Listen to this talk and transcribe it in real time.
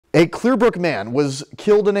A Clearbrook man was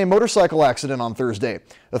killed in a motorcycle accident on Thursday.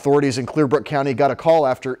 Authorities in Clearbrook County got a call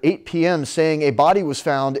after 8 p.m. saying a body was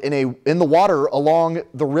found in the water along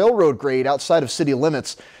the railroad grade outside of city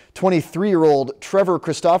limits. 23-year-old Trevor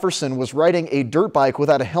Christopherson was riding a dirt bike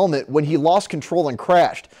without a helmet when he lost control and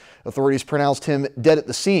crashed. Authorities pronounced him dead at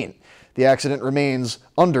the scene. The accident remains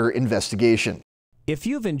under investigation. If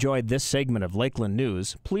you've enjoyed this segment of Lakeland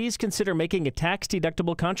News, please consider making a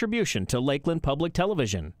tax-deductible contribution to Lakeland Public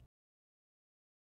Television.